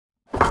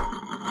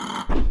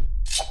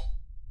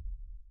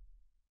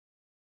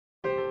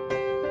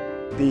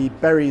The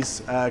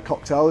berries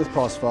cocktail is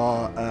part of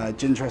our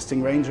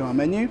Ginteresting range on our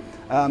menu.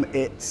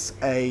 It's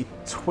a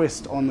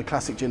twist on the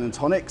classic gin and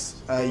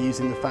tonics,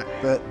 using the fact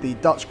that the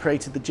Dutch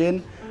created the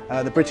gin,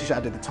 the British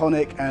added the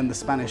tonic, and the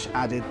Spanish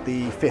added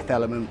the fifth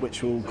element,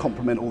 which will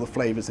complement all the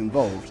flavours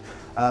involved.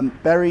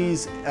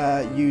 Berries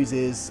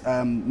uses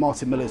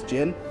Martin Miller's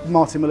gin.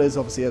 Martin Miller's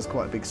obviously has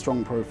quite a big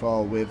strong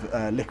profile with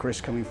licorice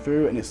coming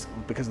through, and it's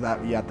because of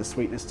that you add the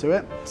sweetness to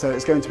it. So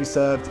it's going to be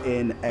served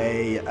in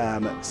a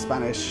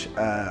Spanish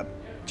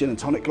gin and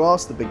tonic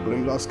glass, the big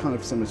balloon glass, kind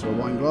of similar to a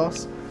wine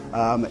glass.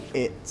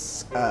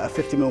 It's a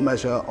 50 ml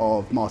measure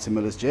of Martin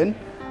Miller's gin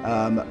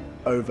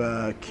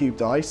over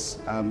cubed ice,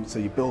 so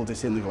you build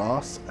it in the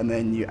glass, and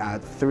then you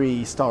add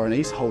 3 star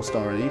anise, whole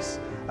star anise.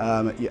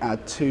 You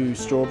add 2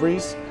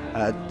 strawberries,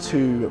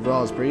 2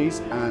 raspberries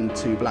and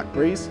 2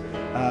 blackberries.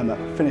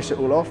 Finish it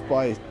all off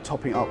by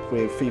topping up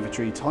with Fever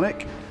Tree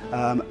tonic,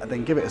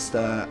 then give it a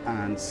stir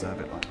and serve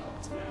it like that.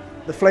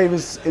 The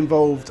flavours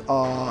involved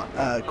are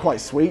quite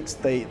sweet.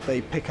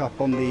 They pick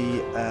up on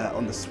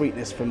the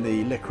sweetness from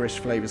the licorice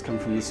flavours coming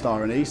from the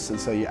star anise, and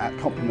so you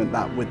complement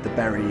that with the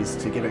berries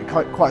to give it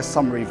quite a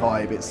summery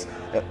vibe. It's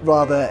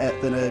rather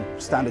than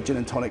a standard gin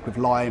and tonic with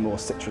lime or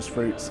citrus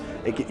fruits.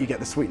 You get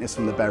the sweetness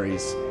from the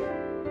berries.